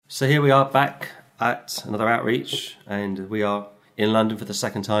So here we are back at another outreach, and we are in London for the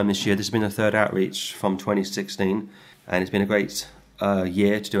second time this year. This has been the third outreach from 2016, and it's been a great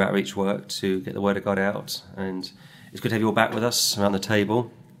year to do outreach work, to get the Word of God out, and it's good to have you all back with us around the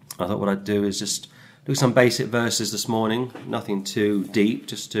table. I thought what I'd do is just do some basic verses this morning, nothing too deep,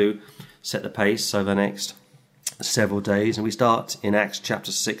 just to set the pace over the next several days. And we start in Acts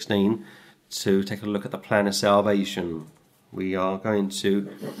chapter 16 to take a look at the plan of salvation. We are going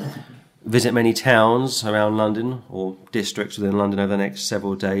to visit many towns around London, or districts within London, over the next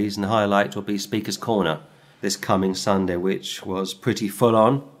several days, and the highlight will be Speaker's Corner this coming Sunday, which was pretty full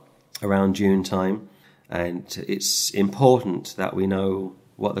on around June time, and it's important that we know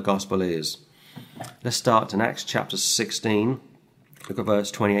what the gospel is. Let's start in Acts chapter 16, look at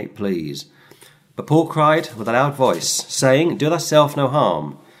verse 28 please. But Paul cried with a loud voice, saying, Do thyself no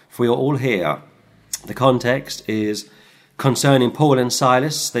harm, for we are all here. The context is concerning Paul and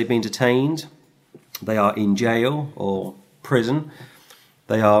Silas. They've been detained. They are in jail or prison.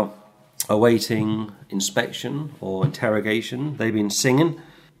 They are awaiting inspection or interrogation. They've been singing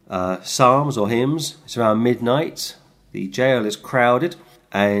psalms or hymns. It's around midnight. The jail is crowded,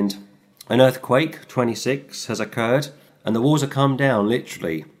 and an earthquake, 26, has occurred, and the walls have come down,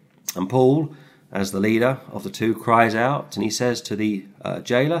 literally. And Paul, as the leader of the two, cries out, and he says to the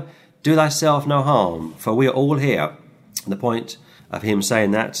jailer, Do thyself no harm, for we are all here. And the point of him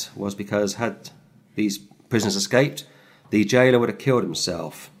saying that was because had these prisoners escaped, the jailer would have killed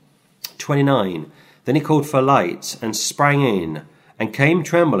himself. 29. Then he called for a light and sprang in and came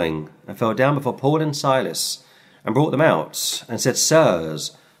trembling and fell down before Paul and Silas and brought them out and said,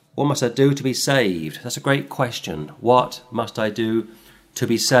 Sirs, what must I do to be saved? That's a great question. What must I do to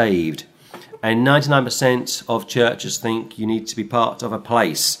be saved? And 99% of churches think you need to be part of a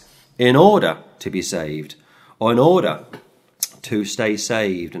place in order to be saved, or in order to stay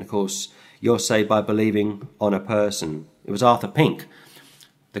saved. And of course, you're saved by believing on a person. It was Arthur Pink,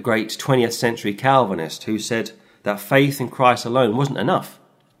 the great 20th century Calvinist, who said that faith in Christ alone wasn't enough.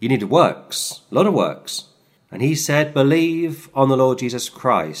 You needed works, a lot of works. And he said, Believe on the Lord Jesus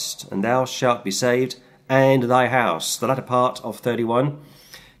Christ, and thou shalt be saved, and thy house. The latter part of 31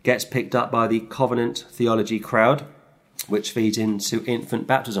 gets picked up by the Covenant theology crowd, which feeds into infant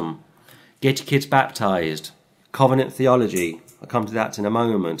baptism. Get your kids baptized. Covenant theology. I'll come to that in a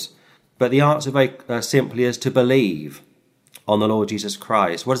moment. But the answer very simply is to believe on the Lord Jesus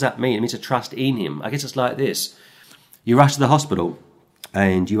Christ. What does that mean? It means to trust in him. I guess it's like this. You rush to the hospital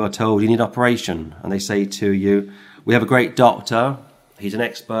and you are told you need operation. And they say to you, we have a great doctor. He's an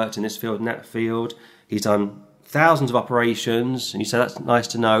expert in this field and that field. He's done thousands of operations. And you say, that's nice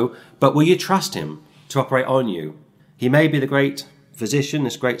to know. But will you trust him to operate on you? He may be the great physician,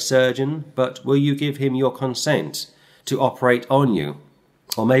 this great surgeon, but will you give him your consent to operate on you?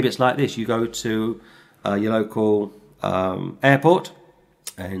 Or maybe it's like this. You go to your local airport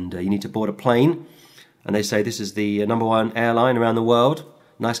and you need to board a plane, and they say this is the number one airline around the world,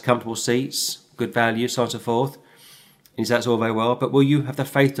 nice comfortable seats, good value, so on and so forth. And that's all very well, but will you have the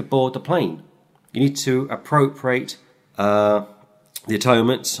faith to board the plane? You need to appropriate the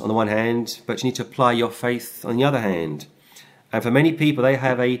atonement on the one hand, but you need to apply your faith on the other hand. And for many people, they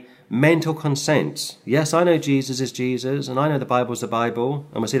have a mental consent. Yes, I know Jesus is Jesus, and I know the Bible is the Bible,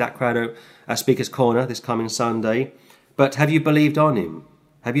 and we'll see that crowd at Speaker's Corner this coming Sunday. But have you believed on him?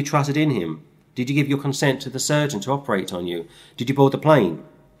 Have you trusted in him? Did you give your consent to the surgeon to operate on you? Did you board the plane?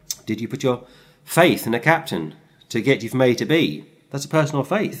 Did you put your faith in the captain to get you from A to B? That's a personal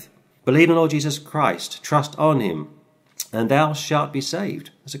faith. Believe in the Lord Jesus Christ. Trust on him, and thou shalt be saved.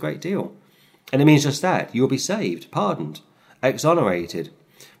 That's a great deal. And it means just that. You will be saved, pardoned, exonerated.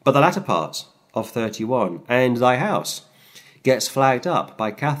 But the latter part of 31, and thy house, gets flagged up by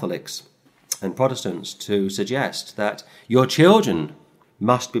Catholics and Protestants to suggest that your children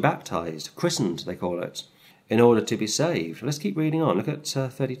must be baptized, christened they call it, in order to be saved. Let's keep reading on. Look at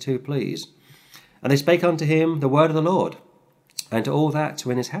 32 please. And they spake unto him the word of the Lord, and to all that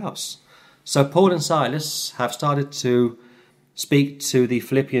were in his house. So Paul and Silas have started to speak to the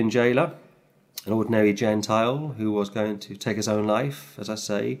Philippian jailer, an ordinary Gentile who was going to take his own life, as I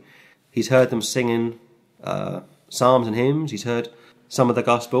say. He's heard them singing psalms and hymns. He's heard some of the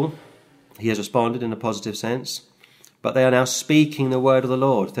gospel. He has responded in a positive sense. But they are now speaking the word of the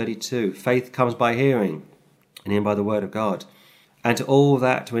Lord. 32. Faith comes by hearing, and hearing by the word of God. And to all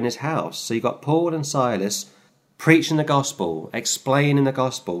that were in his house. So you've got Paul and Silas preaching the gospel, explaining the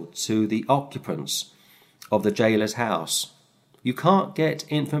gospel to the occupants of the jailer's house. You can't get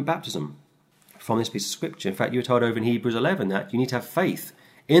infant baptism from this piece of scripture. In fact, you were told over in Hebrews 11 that you need to have faith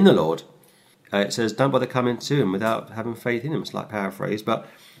in the Lord. It says, don't bother coming to him without having faith in him. It's like paraphrase, but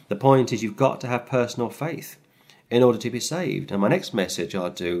The point is you've got to have personal faith in order to be saved. And my next message I'll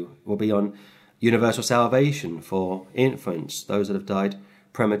do will be on universal salvation for infants, those that have died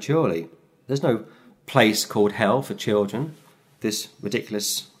prematurely. There's no place called hell for children. This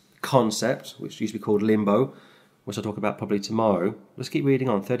ridiculous concept, which used to be called limbo, which I'll talk about probably tomorrow. Let's keep reading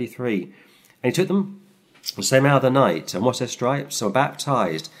on, 33. And he took them the same hour of the night, and washed their stripes, and were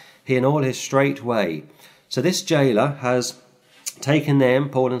baptized, he and all his straight way. So this jailer has taken them,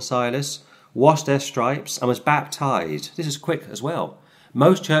 Paul and Silas, washed their stripes, and was baptized. This is quick as well.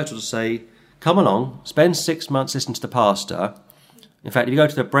 Most churches will say, come along, spend 6 months listening to the pastor. In fact, if you go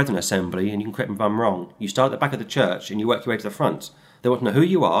to the Brethren Assembly, and you can correct me if I'm wrong, you start at the back of the church and you work your way to the front. They want to know who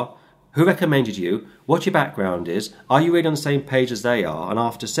you are, who recommended you, what your background is, are you really on the same page as they are, and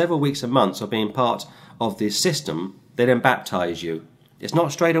after several weeks and months of being part of this system, they then baptise you. It's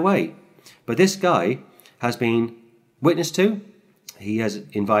not straight away. But this guy has been witnessed to. He has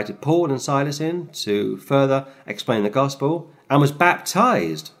invited Paul and Silas in to further explain the gospel and was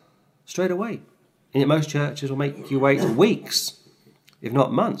baptised straight away. And yet most churches will make you wait weeks, if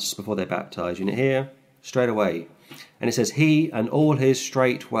not months, before they baptise you. And here, straight away. And it says, he and all his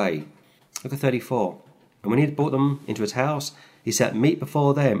straight way. Look at 34. And when he had brought them into his house, he set meat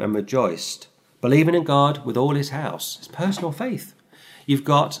before them and rejoiced, believing in God with all his house. It's personal faith. You've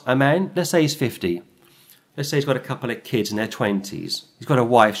got a man, let's say he's 50. Let's say he's got a couple of kids in their 20s. He's got a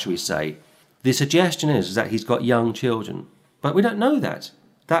wife, shall we say. The suggestion is that he's got young children. But we don't know that.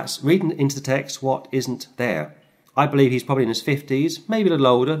 That's reading into the text what isn't there. I believe he's probably in his 50s, maybe a little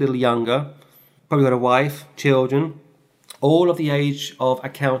older, a little younger. Probably got a wife, children, all of the age of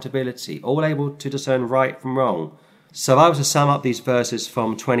accountability, all able to discern right from wrong. So if I was to sum up these verses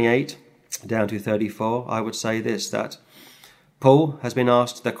from 28 down to 34, I would say this, that Paul has been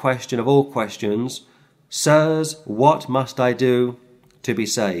asked the question of all questions, sirs, what must I do to be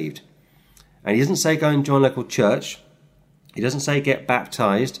saved? And he doesn't say go and join a local church. He doesn't say get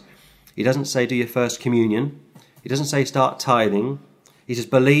baptized. He doesn't say do your first communion. He doesn't say start tithing. He says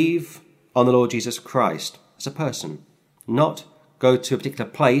believe on the Lord Jesus Christ as a person. Not go to a particular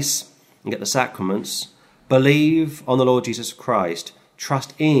place and get the sacraments. Believe on the Lord Jesus Christ.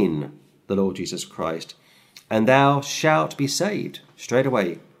 Trust in the Lord Jesus Christ. And thou shalt be saved straight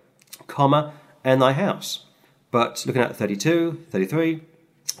away, comma, and thy house. But looking at 32, 33,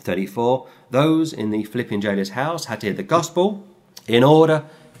 34, those in the Philippian jailer's house had to hear the gospel in order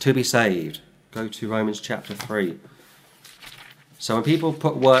to be saved. Go to Romans chapter 3. So when people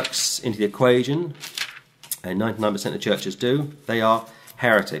put works into the equation, and 99% of churches do, they are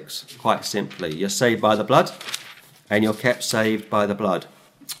heretics, quite simply. You're saved by the blood, and you're kept saved by the blood.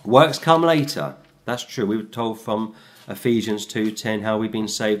 Works come later. That's true. We were told from Ephesians 2:10 how we've been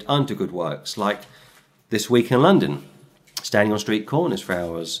saved unto good works, like this week in London, standing on street corners for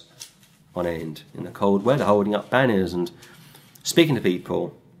hours on end in the cold weather, holding up banners and speaking to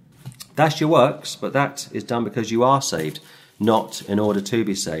people. That's your works, but that is done because you are saved, not in order to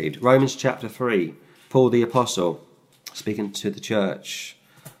be saved. Romans chapter 3, Paul the Apostle, speaking to the church.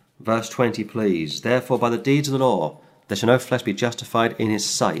 Verse 20, please. Therefore, by the deeds of the law, there shall no flesh be justified in his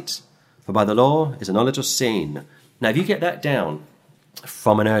sight. For by the law is a knowledge of sin. Now, if you get that down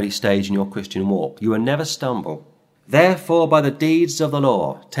from an early stage in your Christian walk, you will never stumble. Therefore, by the deeds of the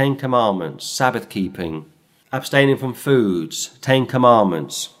law, 10 commandments, Sabbath keeping, abstaining from foods, 10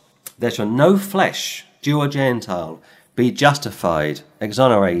 commandments, there shall no flesh, Jew or Gentile, be justified,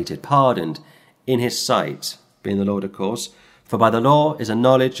 exonerated, pardoned in his sight, being the Lord, of course. For by the law is a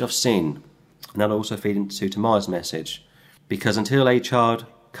knowledge of sin. And that'll also feed into tomorrow's message. Because until a child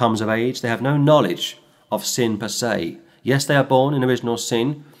comes of age, they have no knowledge of sin per se. Yes, they are born in original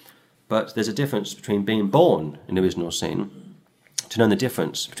sin, but there's a difference between being born in original sin to know the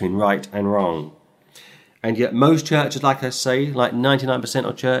difference between right and wrong. And yet most churches, like I say, like 99%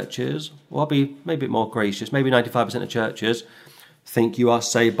 of churches, or I'll be maybe a bit more gracious, maybe 95% of churches, think you are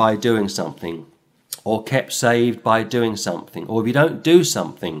saved by doing something, or kept saved by doing something, or if you don't do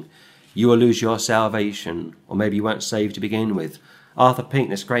something, you will lose your salvation, or maybe you weren't saved to begin with. Arthur Pink,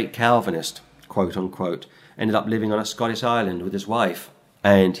 this great Calvinist, quote unquote, ended up living on a Scottish island with his wife.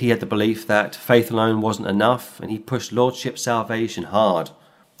 And he had the belief that faith alone wasn't enough, and he pushed Lordship salvation hard.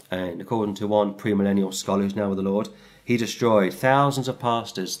 And according to one premillennial scholar who's now with the Lord, he destroyed thousands of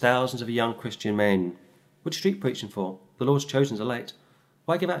pastors, thousands of young Christian men. What's street preaching for? The Lord's chosen his elect.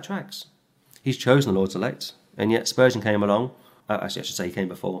 Why give out tracts? He's chosen the Lord's elect. And yet Spurgeon came along. Actually, I should say he came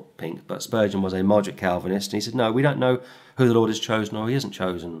before Pink, but Spurgeon was a moderate Calvinist, and he said, no, we don't know who the Lord has chosen or he hasn't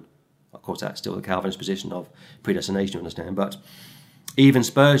chosen. Of course, that's still the Calvinist position of predestination, you understand, but even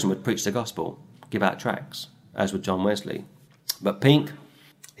Spurgeon would preach the gospel, give out tracts, as would John Wesley. But Pink,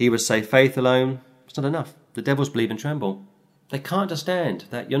 he would say faith alone, it's not enough. The devils believe and tremble. They can't understand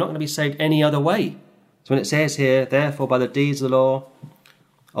that you're not going to be saved any other way. So when it says here, therefore by the deeds of the law,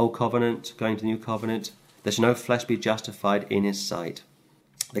 Old Covenant, going to New Covenant, there shall no flesh be justified in his sight.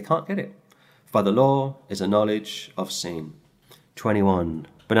 They can't get it. For by the law is a knowledge of sin. 21.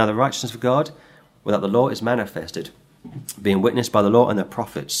 But now the righteousness of God without the law is manifested, being witnessed by the law and the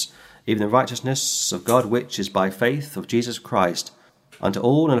prophets, even the righteousness of God which is by faith of Jesus Christ, unto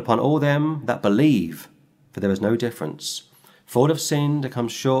all and upon all them that believe, for there is no difference. For all have sinned and come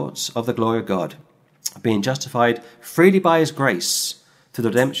short of the glory of God, being justified freely by his grace, through the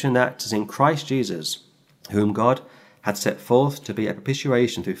redemption that is in Christ Jesus, whom God hath set forth to be a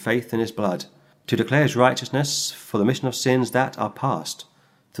propitiation through faith in his blood, to declare his righteousness for the remission of sins that are past,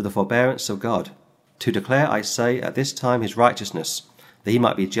 through the forbearance of God, to declare, I say, at this time his righteousness, that he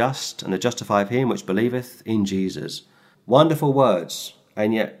might be just and the justifier of him which believeth in Jesus. Wonderful words,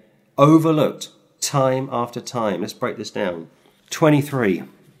 and yet overlooked time after time. Let's break this down. 22.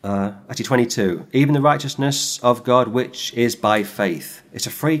 Even the righteousness of God which is by faith. It's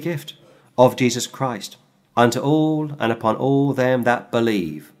a free gift of Jesus Christ unto all and upon all them that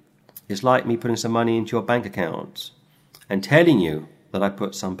believe. It's like me putting some money into your bank account and telling you that I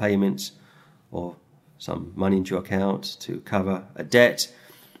put some payments or some money into your account to cover a debt,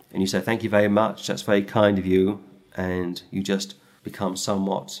 and you say thank you very much, that's very kind of you, and you just become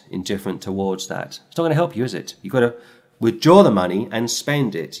somewhat indifferent towards that. It's not going to help you, is it? You've got to withdraw the money and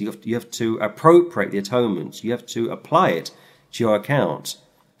spend it. You have to appropriate the atonement. You have to apply it to your account.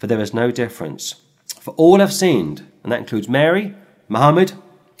 For there is no difference. For all have sinned, and that includes Mary, Muhammad,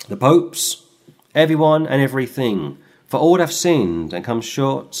 the popes, everyone and everything. For all have sinned and come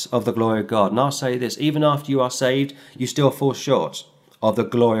short of the glory of God. And I'll say this, even after you are saved, you still fall short of the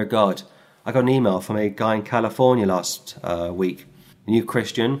glory of God. I got an email from a guy in California last week, a new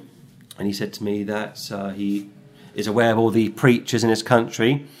Christian, and he said to me that he is aware of all the preachers in his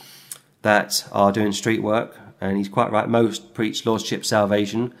country that are doing street work, and he's quite right, most preach Lordship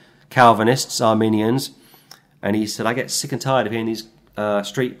salvation, Calvinists, Arminians, and he said, I get sick and tired of hearing these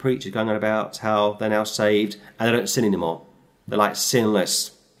street preachers going on about how they're now saved and they don't sin anymore. They're like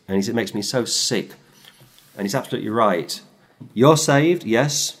sinless. And he said, it makes me so sick. And he's absolutely right. You're saved,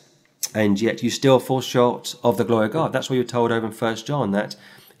 yes, and yet you still fall short of the glory of God. That's what you're told over in 1 John, that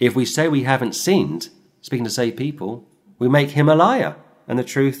if we say we haven't sinned, speaking to saved people, we make him a liar, and the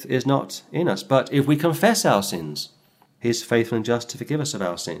truth is not in us. But if we confess our sins, he is faithful and just to forgive us of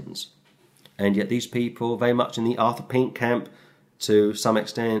our sins. And yet these people, very much in the Arthur Pink camp to some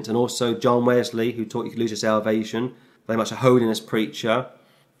extent, and also John Wesley, who taught you could lose your salvation, very much a holiness preacher,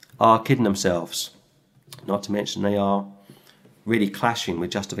 are kidding themselves. Not to mention they are really clashing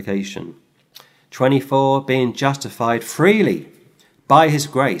with justification. 24, being justified freely by his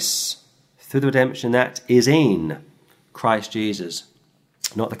grace through the redemption that is in Christ Jesus.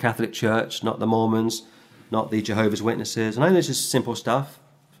 Not the Catholic Church, not the Mormons, not the Jehovah's Witnesses. I know this is simple stuff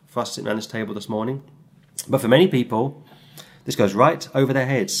for us sitting around this table this morning, but for many people, this goes right over their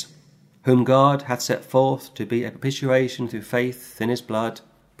heads. Whom God hath set forth to be a propitiation through faith in his blood,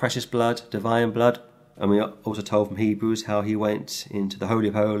 precious blood, divine blood. And we are also told from Hebrews how he went into the Holy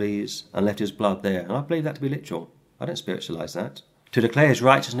of Holies and left his blood there. And I believe that to be literal. I don't spiritualize that. To declare his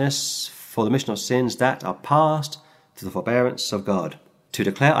righteousness for the remission of sins that are past to the forbearance of God. To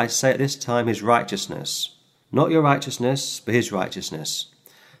declare, I say at this time, his righteousness. Not your righteousness, but his righteousness.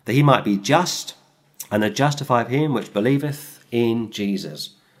 That he might be just and the justifier of him which believeth in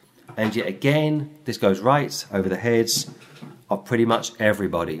Jesus. And yet again, this goes right over the heads of pretty much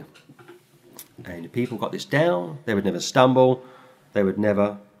everybody. And if people got this down, they would never stumble. They would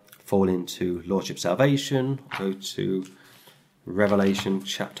never fall into Lordship salvation. Go to Revelation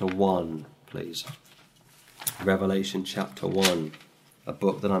chapter 1, please. Revelation chapter 1, a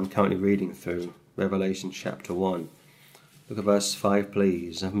book that I'm currently reading through. Revelation chapter 1. Look at verse 5,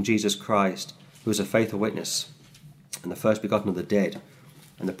 please. And from Jesus Christ, who is a faithful witness, and the first begotten of the dead,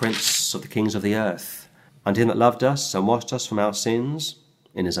 and the prince of the kings of the earth, unto him that loved us and washed us from our sins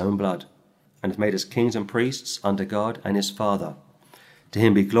in his own blood, and hath made us kings and priests unto God and his Father. To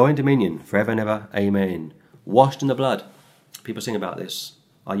him be glory and dominion for ever and ever. Amen. Washed in the blood. People sing about this.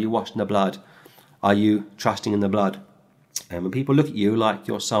 Are you washed in the blood? Are you trusting in the blood? And when people look at you like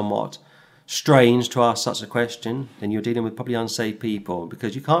you're somewhat strange to ask such a question, then you're dealing with probably unsaved people,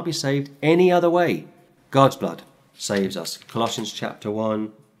 because you can't be saved any other way. God's blood saves us. Colossians chapter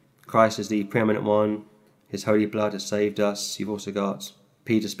 1, Christ is the preeminent one. His holy blood has saved us. You've also got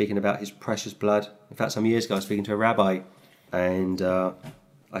Peter speaking about his precious blood. In fact, some years ago I was speaking to a rabbi, and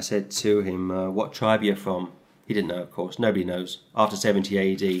I said to him, what tribe are you from? He didn't know, of course. Nobody knows. After 70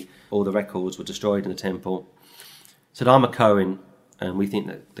 AD, all the records were destroyed in the temple. He said, I'm a Cohen, and we think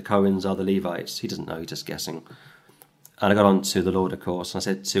that the Cohens are the Levites. He doesn't know, he's just guessing. And I got on to the Lord, of course, and I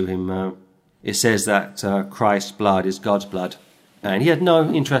said to him, it says that Christ's blood is God's blood. And he had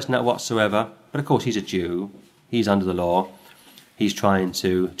no interest in that whatsoever. But of course, he's a Jew. He's under the law. He's trying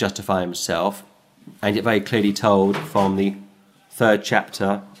to justify himself. And it very clearly told from the 3rd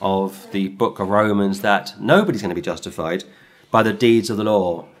chapter of the book of Romans that nobody's going to be justified by the deeds of the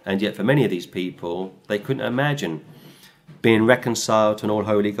law. And yet for many of these people, they couldn't imagine being reconciled to an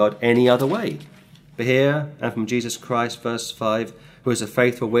all-holy God any other way. But here, and from Jesus Christ, verse 5, who is a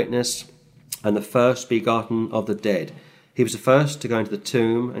faithful witness and the first begotten of the dead. He was the first to go into the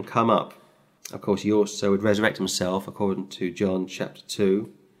tomb and come up. Of course, he also would resurrect himself, according to John chapter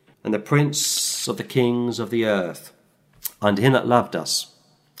 2. And the prince of the kings of the earth, unto him that loved us,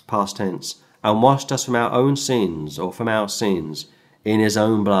 past tense, and washed us from our own sins, or from our sins, in his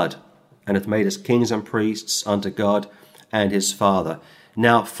own blood, and hath made us kings and priests unto God and his Father.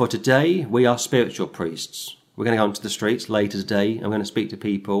 Now, for today, we are spiritual priests. We're going to go into the streets later today. I'm going to speak to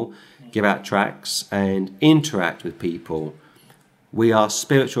people, give out tracts, and interact with people. We are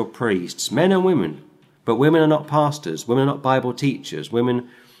spiritual priests, men and women. But women are not pastors. Women are not Bible teachers. Women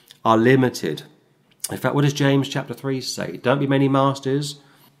are limited. In fact, what does James chapter 3 say? Don't be many masters,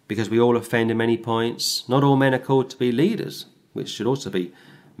 because we all offend in many points. Not all men are called to be leaders, which should also be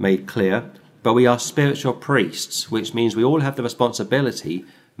made clear. But we are spiritual priests, which means we all have the responsibility,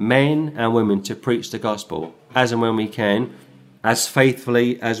 men and women, to preach the gospel as and when we can, as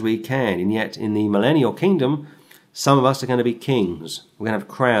faithfully as we can. And yet in the millennial kingdom, some of us are going to be kings. We're going to have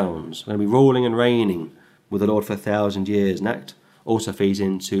crowns. We're going to be ruling and reigning with the Lord for 1,000 years. And that also feeds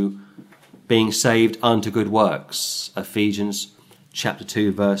into being saved unto good works. Ephesians chapter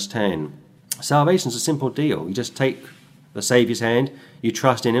 2, verse 10. Salvation is a simple deal. You just take the Saviour's hand, you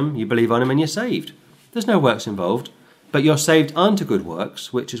trust in him, you believe on him, and you're saved. There's no works involved. But you're saved unto good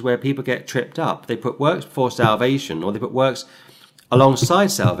works, which is where people get tripped up. They put works before salvation, or they put works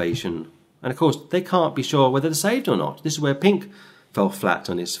alongside salvation. And of course, they can't be sure whether they're saved or not. This is where Pink fell flat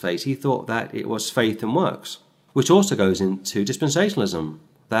on his face. He thought that it was faith and works, which also goes into dispensationalism,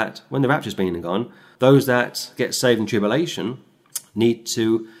 that when the rapture's been and gone, those that get saved in tribulation need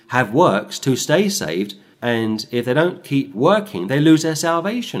to have works to stay saved, and if they don't keep working, they lose their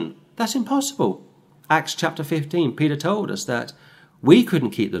salvation. That's impossible. Acts chapter 15, Peter told us that we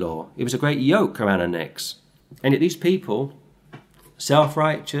couldn't keep the law. It was a great yoke around our necks. And yet these people,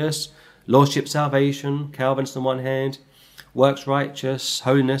 self-righteous, lordship salvation, Calvinists on one hand, works righteous,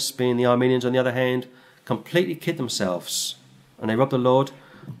 holiness being the Arminians on the other hand, completely kid themselves. And they rob the Lord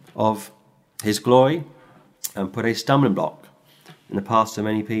of his glory and put a stumbling block in the paths of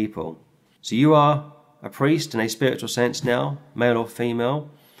many people. So you are a priest in a spiritual sense now, male or female,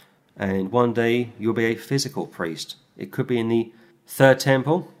 and one day you'll be a physical priest. It could be in the 3rd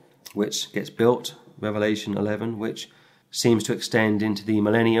temple, which gets built, Revelation 11, which seems to extend into the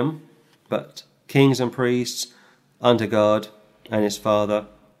millennium. But kings and priests unto God and his Father,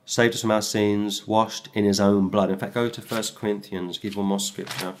 saved us from our sins, washed in his own blood. In fact, go to 1 Corinthians, give one more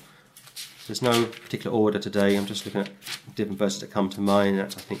scripture. There's no particular order today. I'm just looking at different verses that come to mind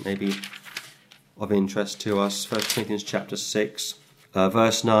that I think may be of interest to us. 1 Corinthians chapter 6,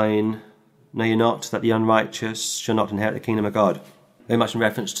 verse 9. Know ye not that the unrighteous shall not inherit the kingdom of God? Very much in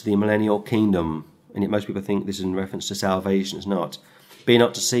reference to the millennial kingdom. And yet most people think this is in reference to salvation. It's not. Be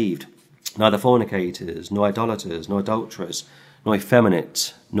not deceived. Neither fornicators, nor idolaters, nor adulterers, nor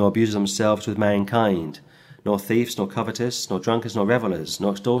effeminate, nor abusers themselves with mankind, nor thieves, nor covetous, nor drunkards, nor revellers,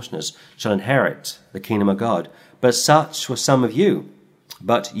 nor extortioners shall inherit the kingdom of God. But such were some of you.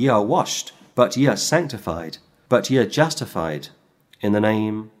 But ye are washed, but ye are sanctified, but ye are justified in the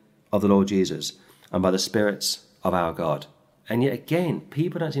name of the Lord Jesus, and by the spirits of our God. And yet again,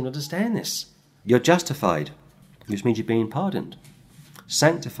 people don't seem to understand this. You're justified, which means you've been pardoned.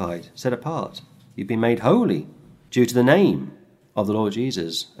 Sanctified, set apart. You've been made holy due to the name of the Lord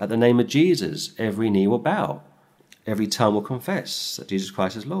Jesus. At the name of Jesus, every knee will bow. Every tongue will confess that Jesus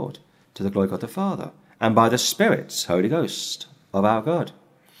Christ is Lord, to the glory of God the Father, and by the Spirit, Holy Ghost, of our God.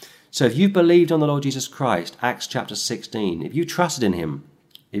 So if you've believed on the Lord Jesus Christ, Acts chapter 16, if you trusted in him,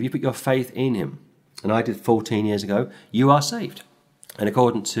 if you put your faith in him, and I did 14 years ago, you are saved. And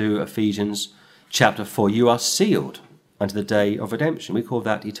according to Ephesians chapter 4, you are sealed unto the day of redemption. We call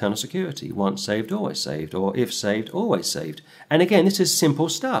that eternal security. Once saved, always saved. Or if saved, always saved. And again, this is simple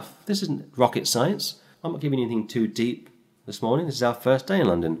stuff. This isn't rocket science. I'm not giving you anything too deep this morning. This is our first day in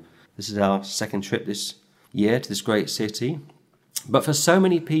London. This is our second trip this year to this great city. But for so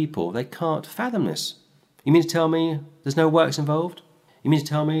many people, they can't fathom this. You mean to tell me there's no works involved? You mean to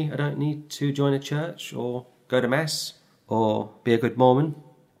tell me I don't need to join a church or go to Mass or be a good Mormon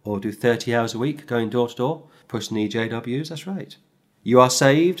or do 30 hours a week going door to door pushing the JWs? That's right. You are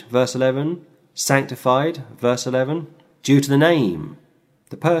saved, verse 11, sanctified, verse 11, due to the name,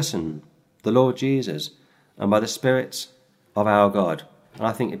 the person, the Lord Jesus, and by the Spirit of our God. And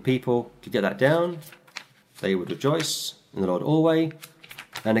I think if people could get that down, they would rejoice in the Lord always.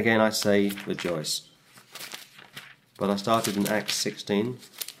 And again, I say rejoice. But I started in Acts 16,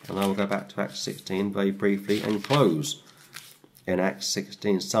 and I will go back to Acts 16 very briefly and close in Acts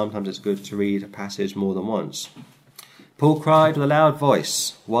 16. Sometimes it's good to read a passage more than once. Paul cried with a loud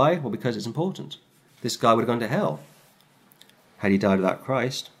voice. Why? Well, because it's important. This guy would have gone to hell had he died without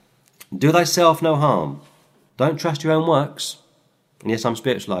Christ. Do thyself no harm. Don't trust your own works. And yes, I'm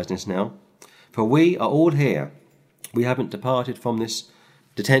spiritualising this now. For we are all here. We haven't departed from this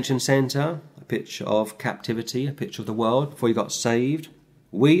detention centre, a picture of captivity, a picture of the world before you got saved.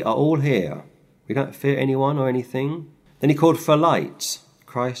 We are all here. We don't fear anyone or anything. Then he called for light.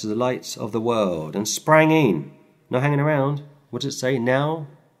 Christ is the light of the world, and sprang in. No hanging around. What does it say? Now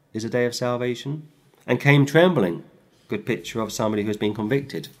is a day of salvation. And came trembling. Good picture of somebody who has been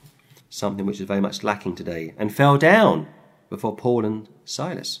convicted. Something which is very much lacking today. And fell down before Paul and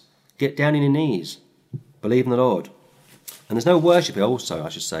Silas. Get down on your knees. Believe in the Lord. And there's no worship here also, I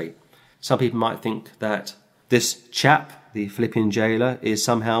should say. Some people might think that this chap, the Philippian jailer, is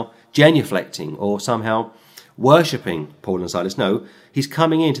somehow genuflecting or somehow worshipping Paul and Silas. No, he's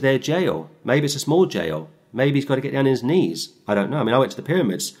coming into their jail. Maybe it's a small jail. Maybe he's got to get down on his knees. I don't know. I mean, I went to the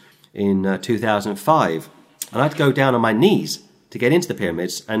pyramids in 2005, and I had to go down on my knees to get into the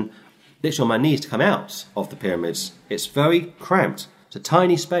pyramids and literally on my knees to come out of the pyramids. It's very cramped. It's a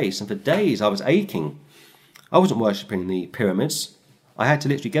tiny space, and for days I was aching. I wasn't worshipping the pyramids. I had to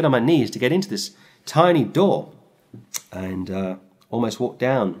literally get on my knees to get into this tiny door and almost walk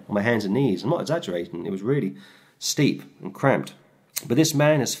down on my hands and knees. I'm not exaggerating. It was really steep and cramped. But this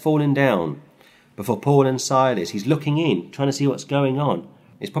man has fallen down before Paul and Silas. He's looking in, trying to see what's going on.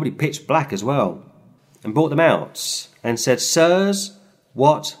 It's probably pitch black as well. And brought them out and said, Sirs,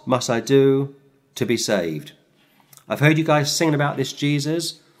 what must I do to be saved? I've heard you guys singing about this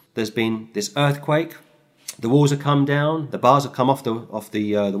Jesus. There's been this earthquake. The walls have come down. The bars have come off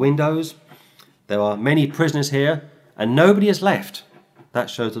the windows. There are many prisoners here, and nobody has left. That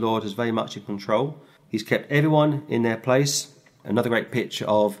shows the Lord is very much in control. He's kept everyone in their place. Another great picture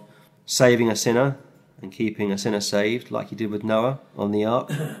of saving a sinner and keeping a sinner saved, like he did with Noah on the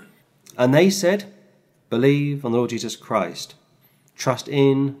ark. And they said, Believe on the Lord Jesus Christ. Trust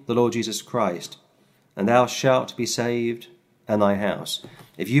in the Lord Jesus Christ, and thou shalt be saved and thy house.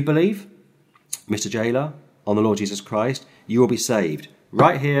 If you believe, Mr. Jailer, on the Lord Jesus Christ, you will be saved.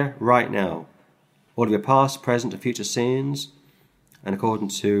 Right here, right now. All of your past, present, and future sins. And according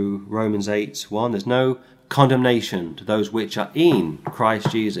to Romans 8:1, there's no condemnation to those which are in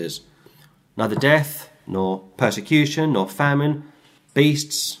Christ Jesus. Neither death, nor persecution, nor famine,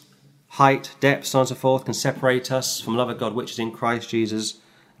 beasts, height, depth, so on and so forth, can separate us from the love of God which is in Christ Jesus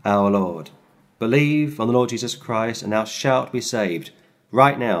our Lord. Believe on the Lord Jesus Christ, and thou shalt be saved.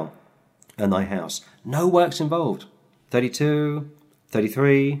 Right now. And thy house. No works involved. 32,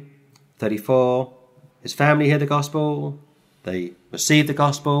 33, 34. His family hear the gospel. They receive the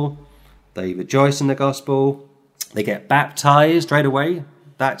gospel. They rejoice in the gospel. They get baptized straight away.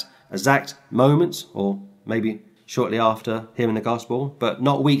 That exact moment, or maybe shortly after hearing the gospel, but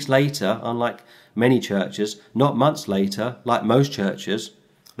not weeks later, unlike many churches, not months later, like most churches.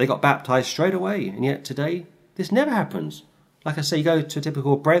 They got baptized straight away. And yet today, this never happens. Like I say, you go to a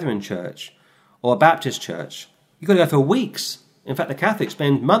typical Brethren church or a Baptist church, you've got to go for weeks. In fact, the Catholics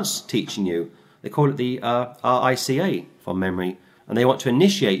spend months teaching you. They call it the RICA from memory, and they want to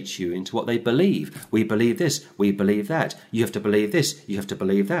initiate you into what they believe. We believe this, we believe that. You have to believe this, you have to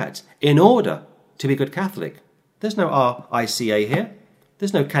believe that, in order to be a good Catholic. There's no RICA here.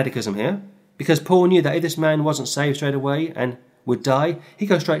 There's no catechism here, because Paul knew that if this man wasn't saved straight away and would die, he'd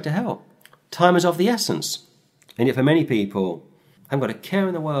go straight to hell. Time is of the essence. And yet for many people, haven't got a care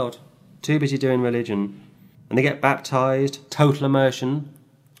in the world, too busy doing religion, and they get baptized, total immersion.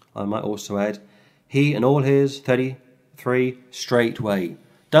 I might also add, he and all his 33 straightway.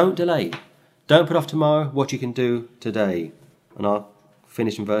 Don't delay. Don't put off tomorrow what you can do today. And I'll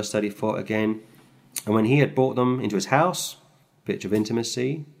finish in verse 34 again. And when he had brought them into his house, picture of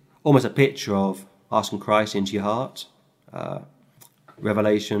intimacy, almost a picture of asking Christ into your heart.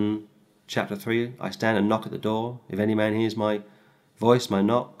 Revelation chapter 3, I stand and knock at the door. If any man hears my voice, my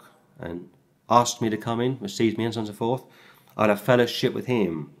knock, and asks me to come in, receives me, and so on and so forth, I'll have fellowship with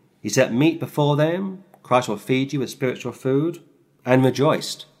him. He set meat before them, Christ will feed you with spiritual food, and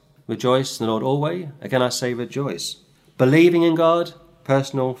rejoiced. Rejoice in the Lord always. Again I say rejoice. Believing in God,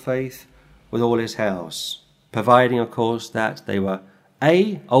 personal faith with all his house. Providing, of course, that they were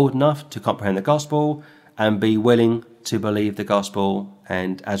A, old enough to comprehend the gospel, and B, willing to believe the gospel,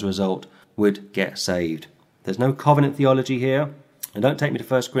 and as a result would get saved. There's no covenant theology here. And don't take me to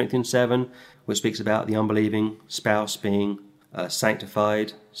 1 Corinthians 7, which speaks about the unbelieving spouse being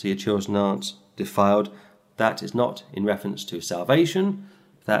sanctified, so your children aren't defiled. That is not in reference to salvation.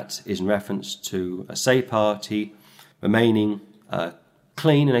 That is in reference to a saved party remaining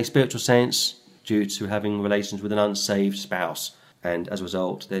clean in a spiritual sense due to having relations with an unsaved spouse, and as a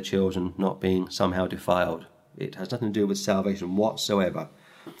result their children not being somehow defiled. It has nothing to do with salvation whatsoever.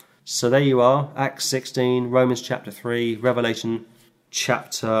 So there you are, Acts 16, Romans chapter 3, Revelation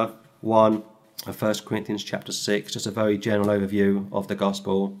chapter 1, and 1 Corinthians chapter 6, just a very general overview of the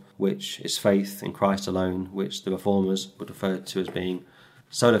gospel, which is faith in Christ alone, which the Reformers would refer to as being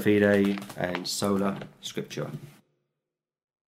sola fide and sola scriptura.